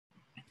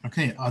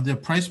Okay, are the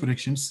price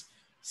predictions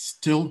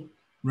still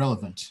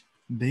relevant?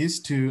 They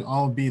used to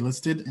all be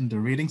listed in the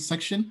rating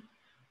section,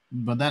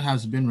 but that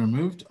has been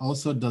removed.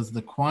 Also, does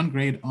the quant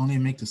grade only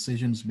make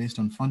decisions based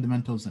on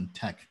fundamentals and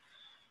tech?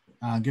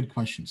 Good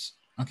questions.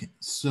 Okay,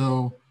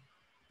 so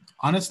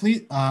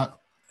honestly,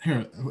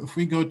 here, if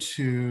we go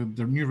to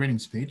the new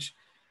ratings page,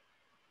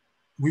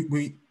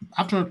 we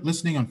after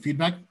listening on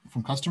feedback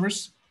from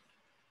customers,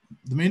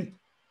 the main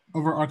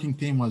overarching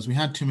theme was we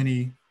had too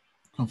many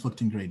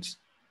conflicting grades.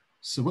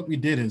 So what we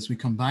did is we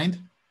combined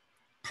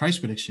price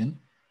prediction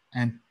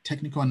and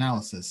technical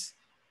analysis.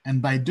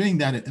 And by doing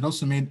that, it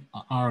also made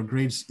our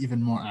grades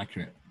even more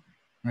accurate,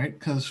 right?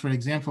 Because for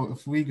example,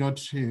 if we go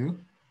to,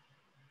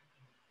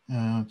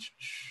 let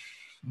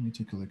me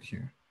take a look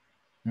here,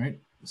 right?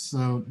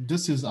 So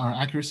this is our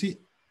accuracy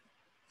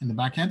in the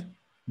back end,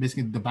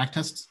 basically the back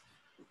tests.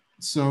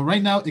 So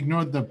right now,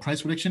 ignore the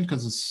price prediction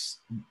because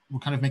we're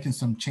kind of making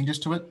some changes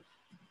to it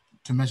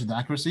to measure the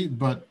accuracy.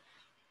 But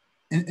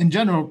in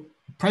general,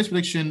 price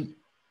prediction,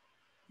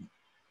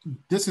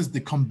 this is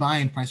the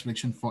combined price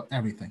prediction for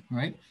everything,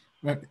 right?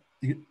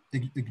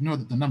 Ignore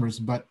the numbers,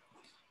 but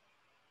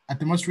at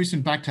the most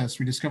recent backtest,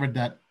 we discovered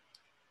that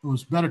it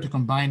was better to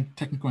combine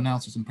technical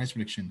analysis and price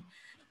prediction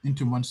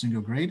into one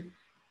single grade,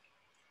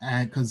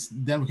 because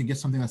then we can get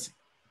something that's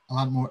a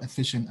lot more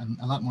efficient and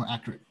a lot more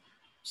accurate.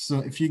 So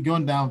if you go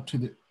down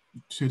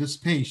to this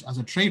page as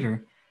a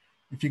trader,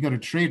 if you go to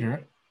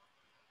trader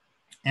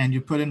and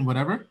you put in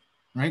whatever,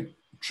 right?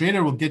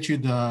 Trader will get you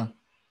the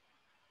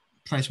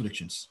price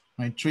predictions,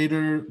 right?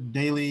 Trader,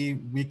 daily,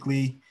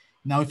 weekly.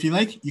 Now, if you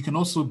like, you can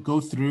also go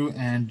through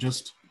and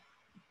just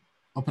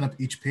open up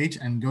each page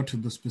and go to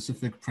the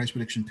specific price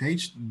prediction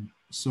page.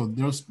 So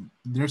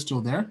they're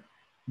still there.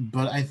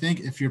 But I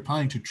think if you're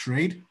planning to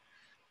trade,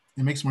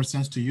 it makes more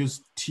sense to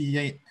use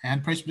TA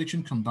and price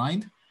prediction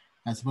combined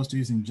as opposed to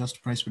using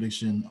just price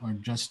prediction or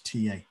just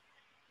TA.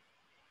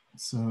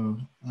 So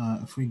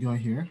if we go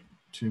here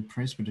to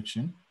price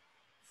prediction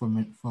for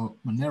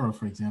Monero,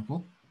 for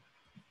example,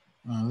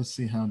 let's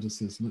see how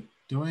this is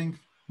doing,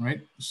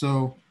 right?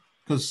 So,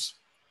 because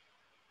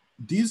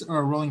these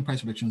are rolling price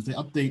predictions, they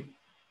update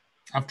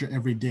after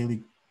every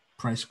daily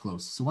price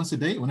close. So once a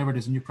day, whenever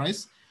there's a new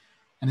price,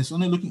 and it's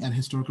only looking at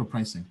historical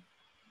pricing.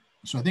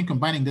 So I think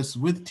combining this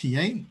with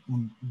TA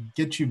will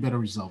get you better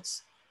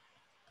results.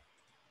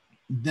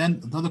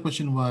 Then the other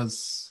question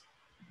was,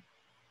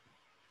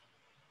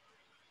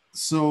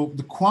 so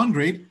the quant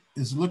grade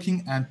is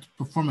looking at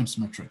performance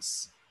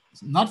metrics,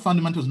 not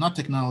fundamentals, not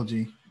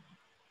technology,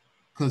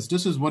 because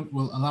this is what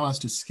will allow us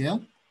to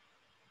scale.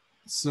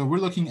 So we're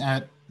looking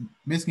at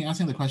basically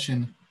asking the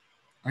question,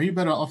 are you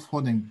better off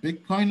holding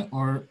Bitcoin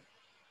or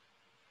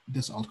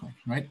this altcoin,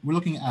 right? We're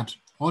looking at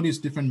all these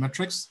different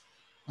metrics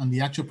and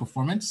the actual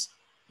performance.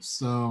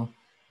 So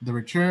the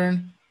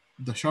return,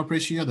 the Sharpe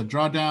ratio, the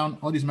drawdown,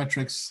 all these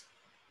metrics.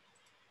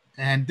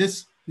 And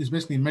this is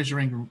basically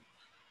measuring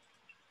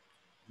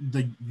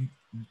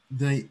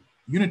the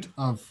unit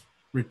of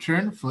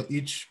return for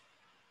each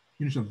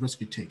unit of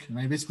risk you take,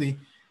 right? Basically,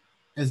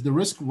 is the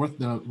risk worth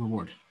the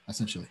reward,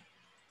 essentially,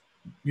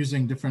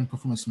 using different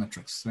performance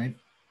metrics, right?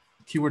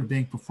 Keyword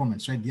being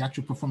performance, right? The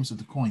actual performance of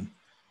the coin.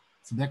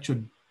 So the actual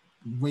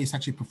way it's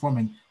actually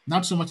performing,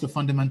 not so much the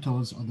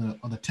fundamentals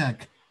or the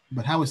tech,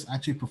 but how it's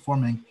actually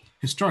performing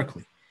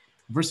historically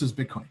versus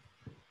Bitcoin,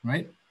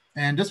 right?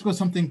 And just because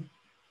something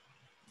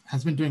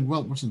has been doing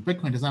well versus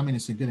Bitcoin does not mean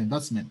it's a good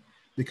investment,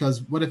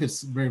 because what if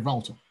it's very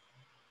volatile,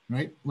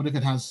 right? What if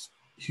it has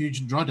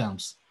huge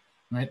drawdowns,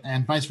 right?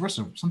 And vice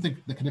versa, something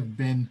that could have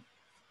been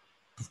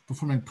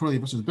performing poorly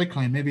versus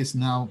Bitcoin, maybe it's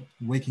now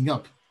waking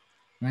up,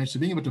 right? So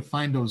being able to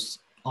find those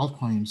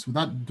altcoins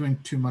without doing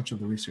too much of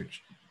the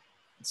research.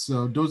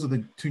 So those are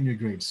the two new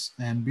grades,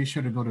 and be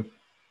sure to go to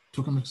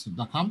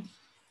tokenmetrics.com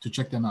to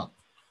check them out.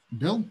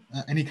 Bill,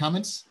 any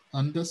comments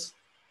on this?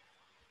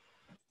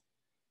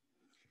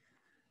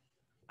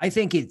 I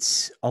think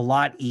it's a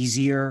lot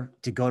easier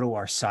to go to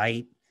our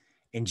site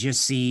and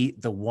just see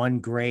the one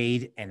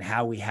grade and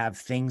how we have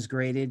things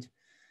graded,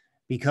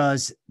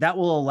 because that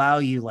will allow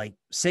you, like,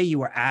 say you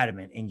were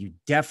adamant and you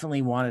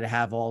definitely wanted to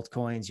have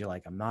altcoins. You're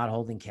like, I'm not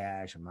holding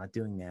cash. I'm not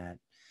doing that.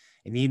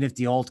 And even if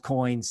the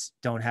altcoins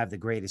don't have the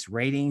greatest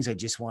ratings, I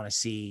just want to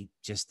see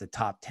just the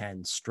top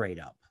 10 straight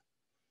up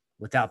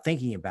without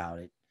thinking about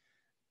it.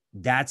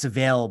 That's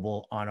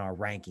available on our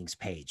rankings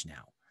page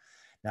now.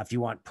 Now, if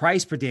you want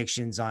price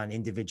predictions on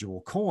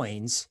individual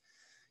coins,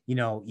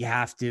 you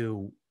have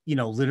to,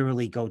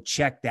 literally go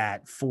check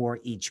that for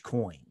each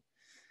coin.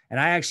 And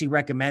I actually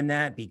recommend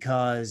that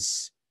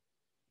because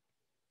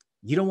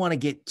you don't want to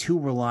get too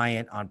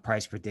reliant on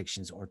price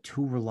predictions or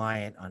too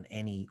reliant on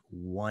any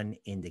one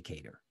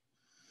indicator,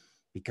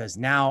 because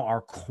now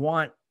our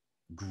quant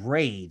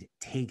grade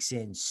takes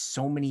in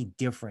so many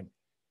different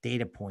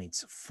data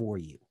points for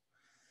you.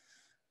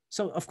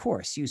 So of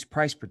course, use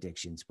price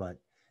predictions, but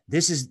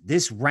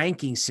this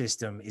ranking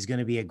system is going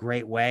to be a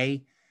great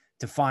way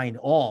to find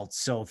alts.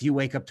 So if you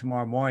wake up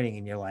tomorrow morning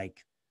and you're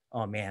like,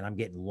 oh man, I'm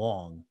getting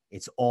long,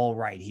 it's all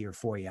right here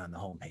for you on the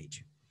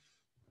homepage.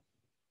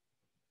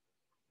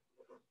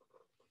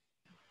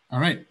 All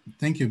right.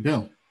 Thank you,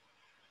 Bill.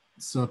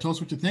 So tell us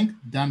what you think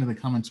down in the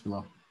comments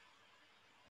below.